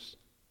universe.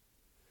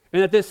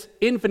 And that this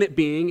infinite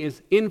being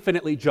is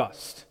infinitely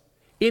just,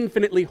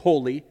 infinitely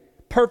holy,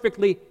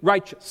 perfectly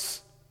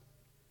righteous.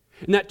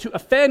 And that to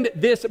offend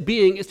this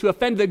being is to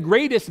offend the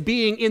greatest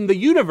being in the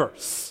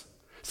universe.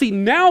 See,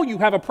 now you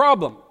have a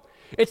problem.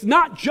 It's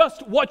not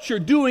just what you're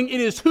doing,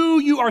 it is who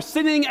you are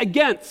sinning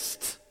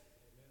against.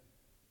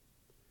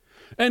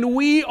 And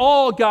we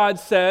all, God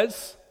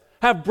says,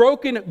 have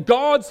broken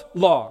God's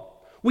law.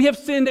 We have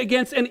sinned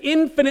against an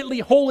infinitely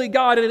holy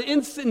God, and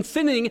in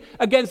sinning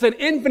against an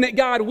infinite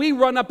God, we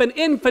run up an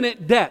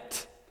infinite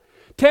debt.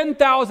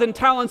 10,000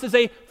 talents is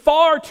a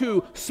far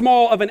too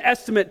small of an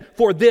estimate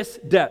for this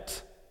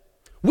debt.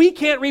 We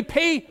can't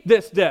repay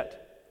this debt.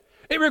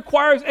 It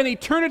requires an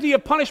eternity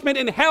of punishment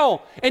in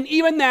hell, and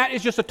even that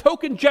is just a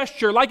token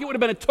gesture, like it would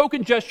have been a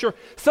token gesture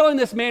selling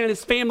this man and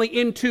his family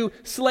into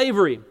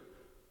slavery.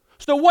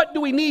 So what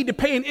do we need to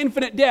pay an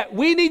infinite debt?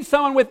 We need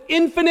someone with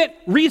infinite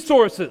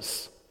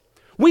resources.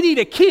 We need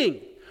a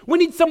king. We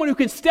need someone who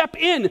can step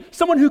in,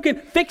 someone who can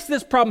fix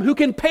this problem, who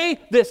can pay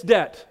this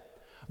debt.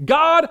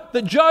 God,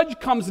 the judge,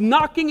 comes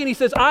knocking and he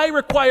says, I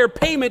require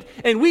payment,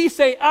 and we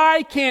say,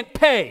 I can't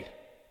pay.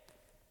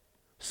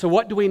 So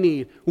what do we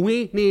need?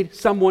 We need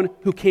someone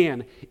who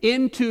can.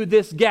 Into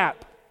this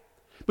gap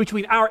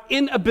between our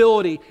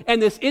inability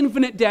and this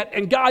infinite debt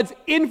and God's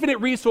infinite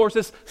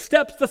resources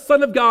steps the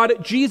Son of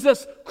God,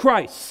 Jesus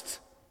Christ.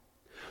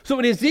 So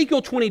in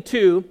Ezekiel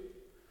 22,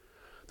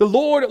 the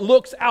Lord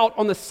looks out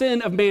on the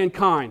sin of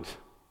mankind.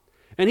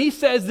 And he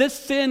says this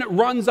sin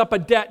runs up a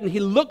debt, and he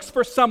looks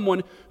for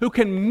someone who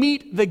can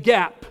meet the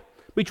gap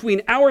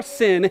between our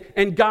sin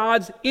and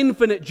God's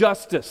infinite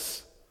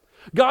justice.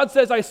 God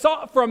says, I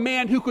sought for a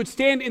man who could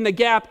stand in the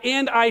gap,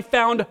 and I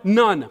found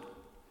none.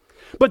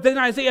 But then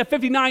Isaiah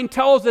 59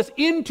 tells us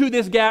into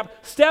this gap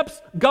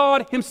steps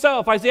God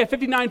himself. Isaiah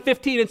 59,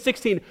 15 and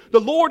 16. The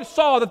Lord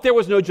saw that there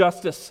was no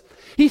justice.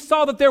 He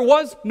saw that there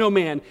was no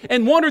man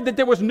and wondered that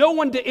there was no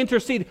one to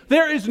intercede.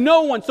 There is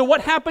no one. So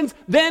what happens?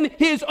 Then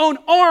his own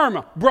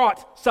arm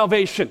brought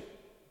salvation.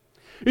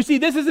 You see,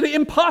 this is an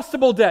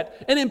impossible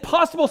debt, an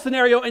impossible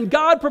scenario, and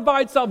God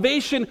provides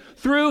salvation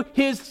through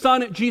his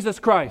Son, Jesus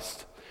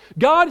Christ.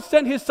 God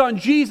sent his Son,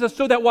 Jesus,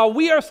 so that while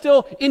we are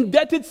still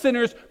indebted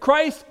sinners,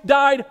 Christ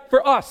died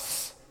for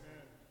us.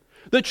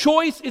 The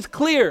choice is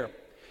clear.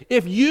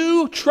 If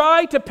you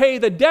try to pay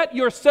the debt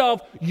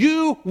yourself,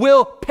 you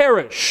will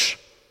perish.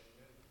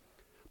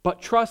 But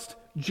trust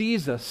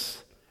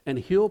Jesus, and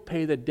he'll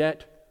pay the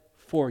debt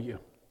for you.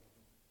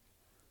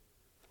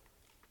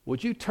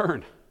 Would you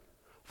turn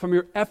from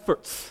your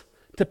efforts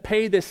to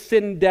pay this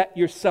sin debt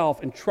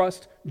yourself and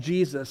trust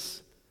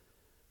Jesus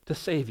to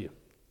save you?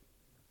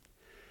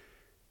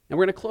 And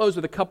we're going to close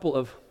with a couple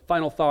of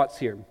final thoughts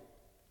here.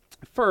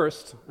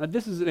 First,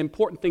 this is an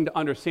important thing to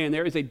understand.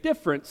 There is a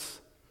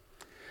difference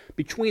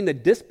between the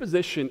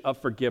disposition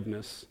of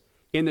forgiveness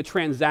and the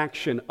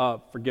transaction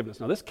of forgiveness.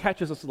 Now, this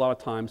catches us a lot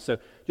of times, so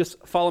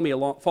just follow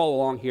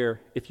along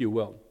here, if you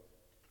will.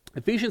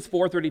 Ephesians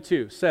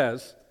 4:32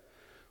 says,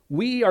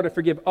 "We are to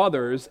forgive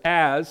others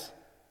as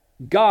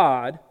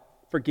God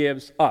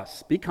forgives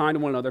us. Be kind to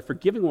one another,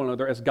 forgiving one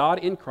another as God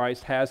in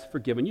Christ has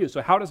forgiven you."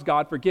 So how does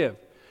God forgive?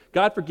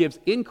 God forgives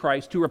in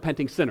Christ to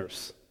repenting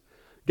sinners.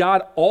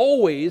 God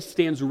always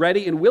stands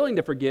ready and willing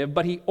to forgive,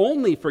 but he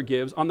only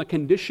forgives on the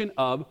condition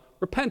of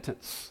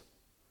repentance.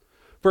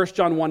 1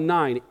 John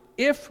 1:9,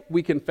 "If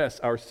we confess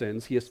our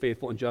sins, he is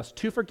faithful and just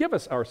to forgive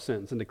us our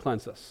sins and to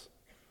cleanse us."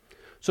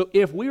 So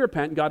if we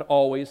repent, God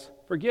always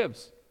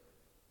forgives.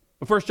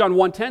 But 1 John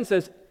 1:10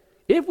 says,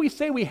 "If we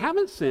say we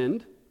haven't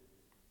sinned,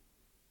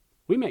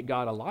 we make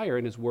God a liar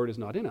and his word is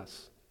not in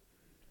us."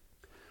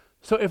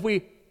 So if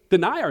we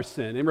deny our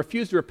sin and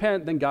refuse to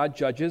repent, then God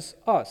judges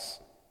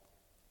us.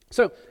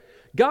 So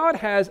God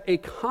has a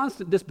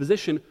constant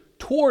disposition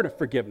toward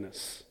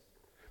forgiveness.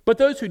 But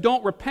those who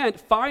don't repent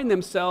find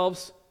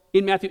themselves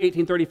in Matthew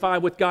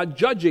 18:35 with God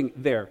judging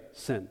their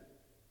sin.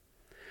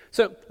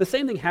 So the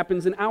same thing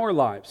happens in our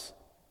lives.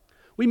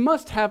 We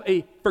must have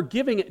a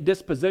forgiving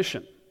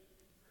disposition,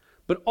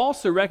 but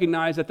also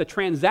recognize that the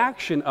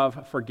transaction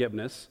of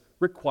forgiveness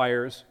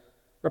requires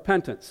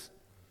repentance.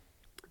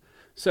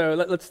 So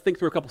let's think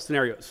through a couple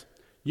scenarios.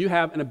 You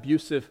have an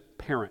abusive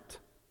parent,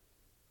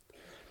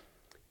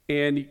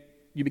 and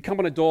you become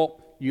an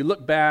adult, you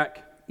look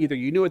back, either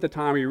you knew at the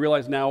time or you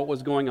realize now what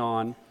was going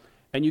on,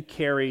 and you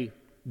carry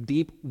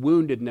deep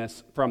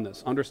woundedness from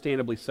this,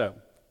 understandably so.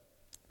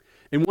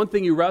 And one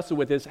thing you wrestle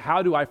with is,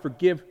 how do I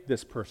forgive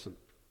this person?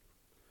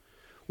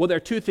 Well, there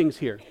are two things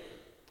here.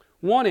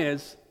 One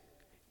is,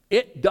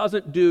 it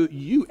doesn't do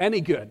you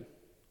any good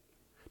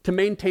to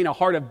maintain a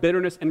heart of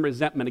bitterness and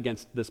resentment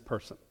against this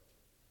person.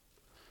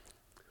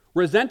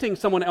 Resenting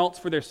someone else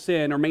for their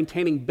sin or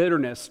maintaining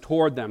bitterness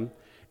toward them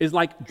is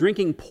like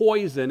drinking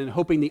poison and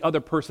hoping the other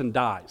person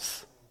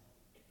dies.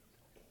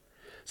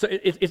 So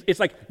it's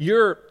like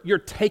you're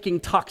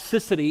taking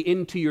toxicity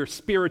into your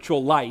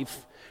spiritual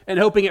life and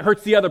hoping it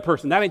hurts the other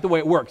person. That ain't the way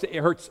it works. It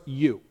hurts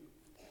you.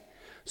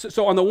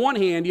 So on the one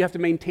hand, you have to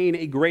maintain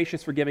a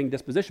gracious, forgiving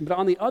disposition. But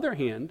on the other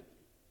hand,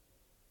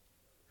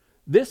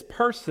 this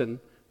person,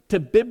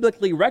 to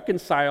biblically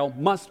reconcile,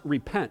 must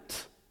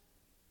repent,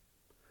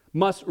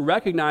 must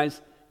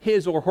recognize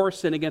his or her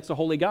sin against a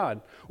holy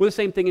God. Or the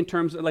same thing in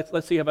terms of,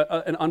 let's say you have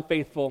an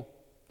unfaithful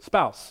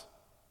spouse.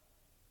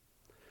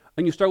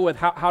 And you struggle with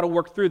how to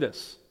work through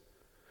this.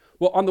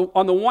 Well,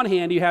 on the one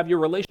hand, you have your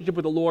relationship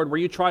with the Lord where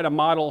you try to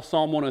model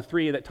Psalm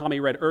 103 that Tommy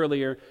read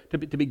earlier to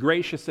be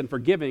gracious and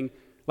forgiving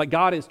like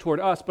God is toward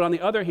us. But on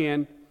the other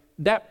hand,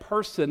 that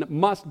person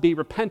must be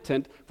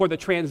repentant for the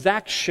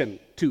transaction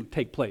to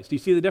take place. Do you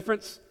see the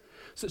difference?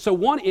 So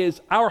one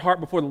is our heart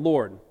before the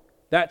Lord.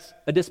 That's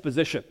a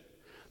disposition.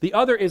 The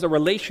other is a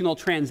relational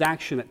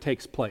transaction that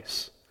takes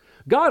place.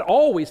 God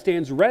always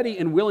stands ready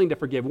and willing to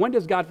forgive. When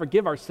does God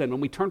forgive our sin?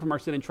 When we turn from our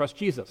sin and trust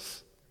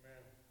Jesus.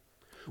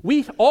 Amen.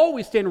 We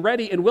always stand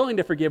ready and willing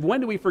to forgive. When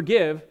do we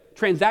forgive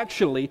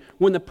transactionally?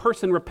 When the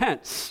person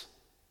repents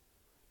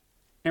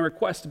and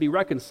requests to be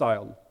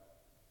reconciled.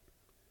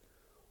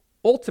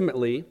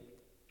 Ultimately,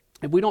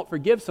 if we don't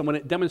forgive someone,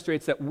 it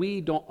demonstrates that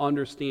we don't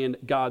understand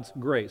God's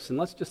grace. And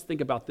let's just think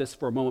about this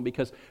for a moment,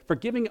 because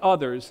forgiving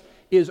others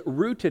is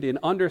rooted in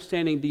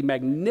understanding the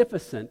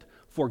magnificent,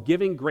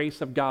 forgiving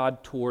grace of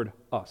God toward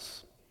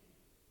us.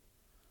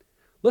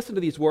 Listen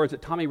to these words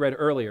that Tommy read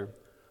earlier.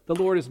 The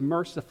Lord is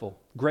merciful,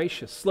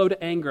 gracious, slow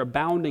to anger,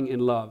 abounding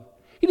in love.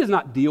 He does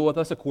not deal with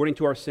us according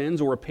to our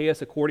sins or repay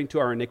us according to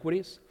our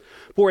iniquities.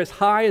 For as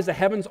high as the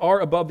heavens are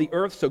above the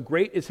earth, so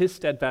great is his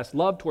steadfast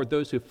love toward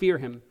those who fear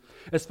him.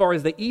 As far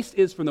as the east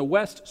is from the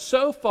west,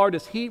 so far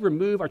does he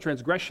remove our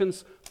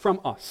transgressions from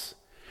us.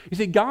 You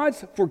see,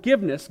 God's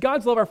forgiveness,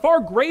 God's love are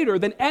far greater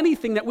than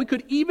anything that we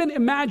could even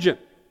imagine.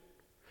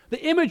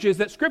 The images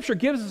that Scripture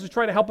gives us to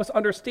try to help us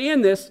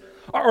understand this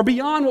are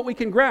beyond what we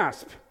can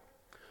grasp.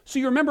 So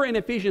you remember in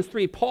Ephesians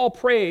 3, Paul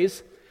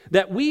prays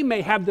that we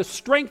may have the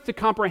strength to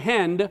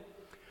comprehend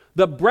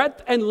the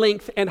breadth and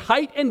length and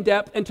height and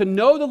depth, and to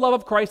know the love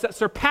of Christ that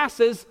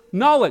surpasses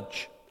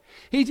knowledge.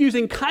 He's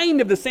using kind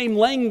of the same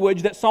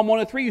language that Psalm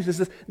 103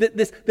 uses,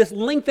 this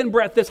length and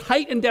breadth, this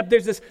height and depth.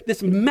 There's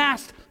this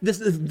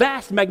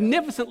vast,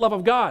 magnificent love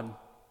of God.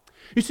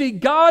 You see,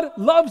 God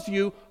loves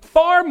you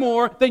far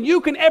more than you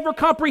can ever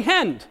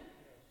comprehend.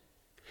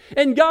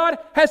 And God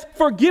has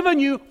forgiven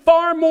you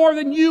far more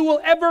than you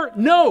will ever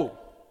know.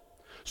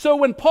 So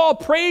when Paul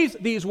prays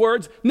these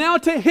words, now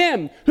to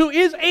him who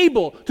is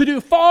able to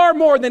do far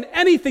more than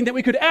anything that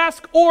we could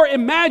ask or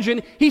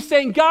imagine, he's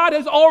saying God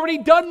has already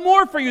done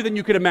more for you than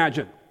you could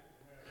imagine.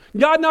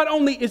 God not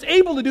only is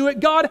able to do it,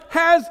 God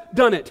has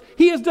done it.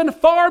 He has done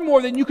far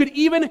more than you could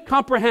even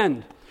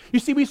comprehend. You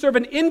see, we serve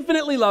an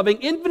infinitely loving,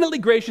 infinitely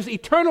gracious,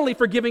 eternally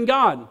forgiving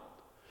God.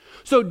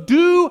 So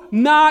do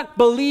not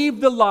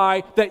believe the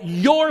lie that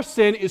your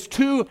sin is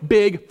too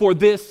big for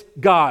this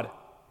God.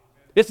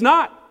 It's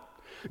not.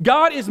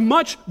 God is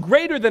much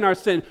greater than our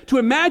sin. To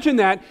imagine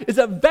that is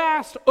a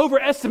vast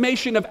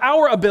overestimation of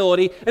our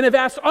ability and a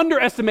vast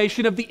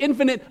underestimation of the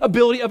infinite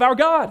ability of our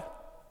God.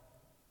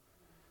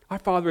 Our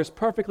Father is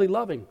perfectly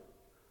loving,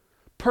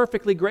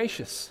 perfectly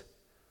gracious.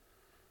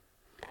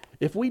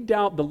 If we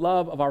doubt the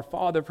love of our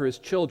Father for his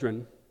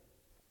children,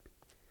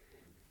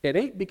 it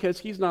ain't because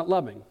he's not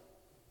loving.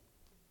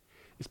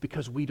 It's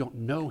because we don't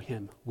know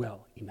him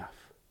well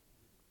enough.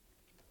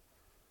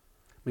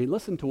 I mean,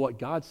 listen to what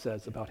God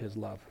says about his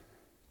love.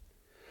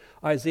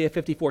 Isaiah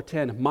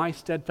 54:10, my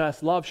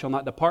steadfast love shall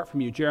not depart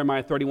from you.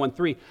 Jeremiah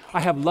 31:3, I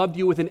have loved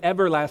you with an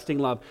everlasting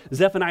love.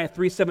 Zephaniah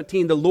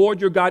 3:17, the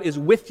Lord your God is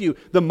with you,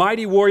 the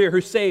mighty warrior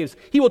who saves.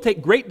 He will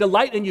take great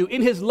delight in you.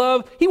 In his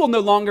love, he will no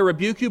longer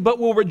rebuke you, but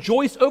will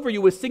rejoice over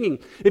you with singing.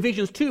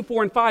 Ephesians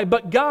 2:4-5,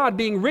 but God,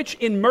 being rich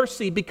in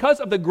mercy, because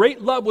of the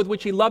great love with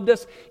which he loved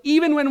us,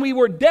 even when we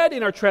were dead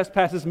in our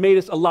trespasses, made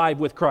us alive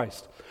with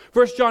Christ.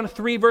 1 John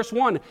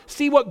 3:1,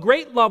 see what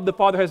great love the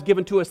Father has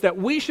given to us, that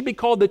we should be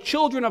called the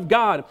children of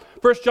God.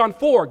 1 John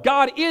 4,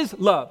 God is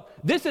love.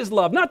 This is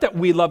love, not that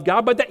we love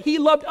God, but that he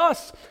loved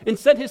us and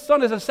sent his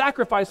Son as a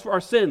sacrifice for our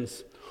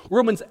sins.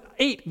 Romans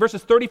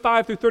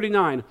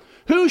 8:35-39,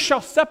 who shall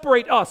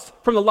separate us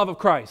from the love of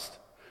Christ?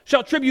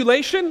 Shall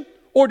tribulation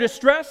or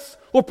distress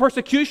or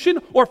persecution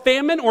or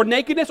famine or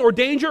nakedness or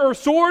danger or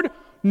sword?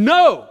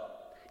 No.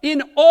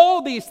 In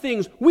all these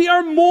things, we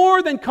are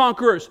more than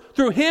conquerors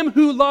through him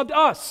who loved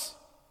us.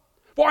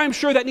 For I am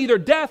sure that neither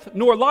death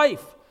nor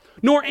life,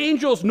 nor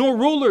angels nor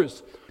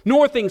rulers,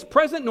 nor things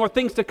present nor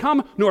things to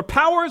come, nor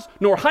powers,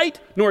 nor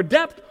height, nor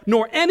depth,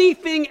 nor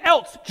anything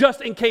else,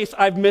 just in case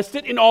I've missed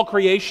it in all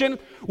creation,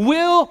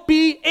 will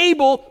be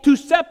able to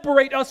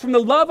separate us from the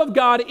love of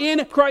God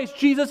in Christ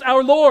Jesus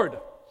our Lord.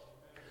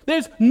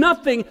 There's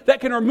nothing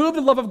that can remove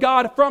the love of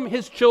God from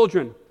his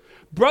children.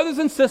 Brothers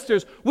and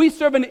sisters, we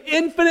serve an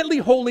infinitely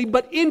holy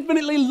but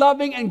infinitely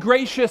loving and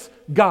gracious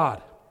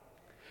God.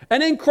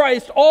 And in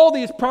Christ, all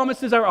these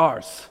promises are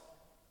ours.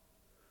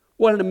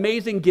 What an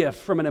amazing gift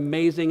from an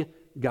amazing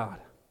God.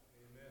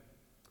 Amen.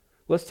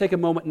 Let's take a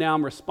moment now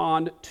and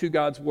respond to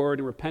God's word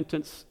in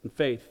repentance and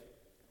faith.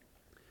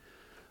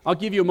 I'll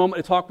give you a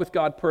moment to talk with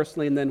God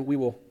personally, and then we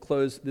will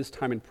close this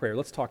time in prayer.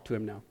 Let's talk to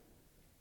him now.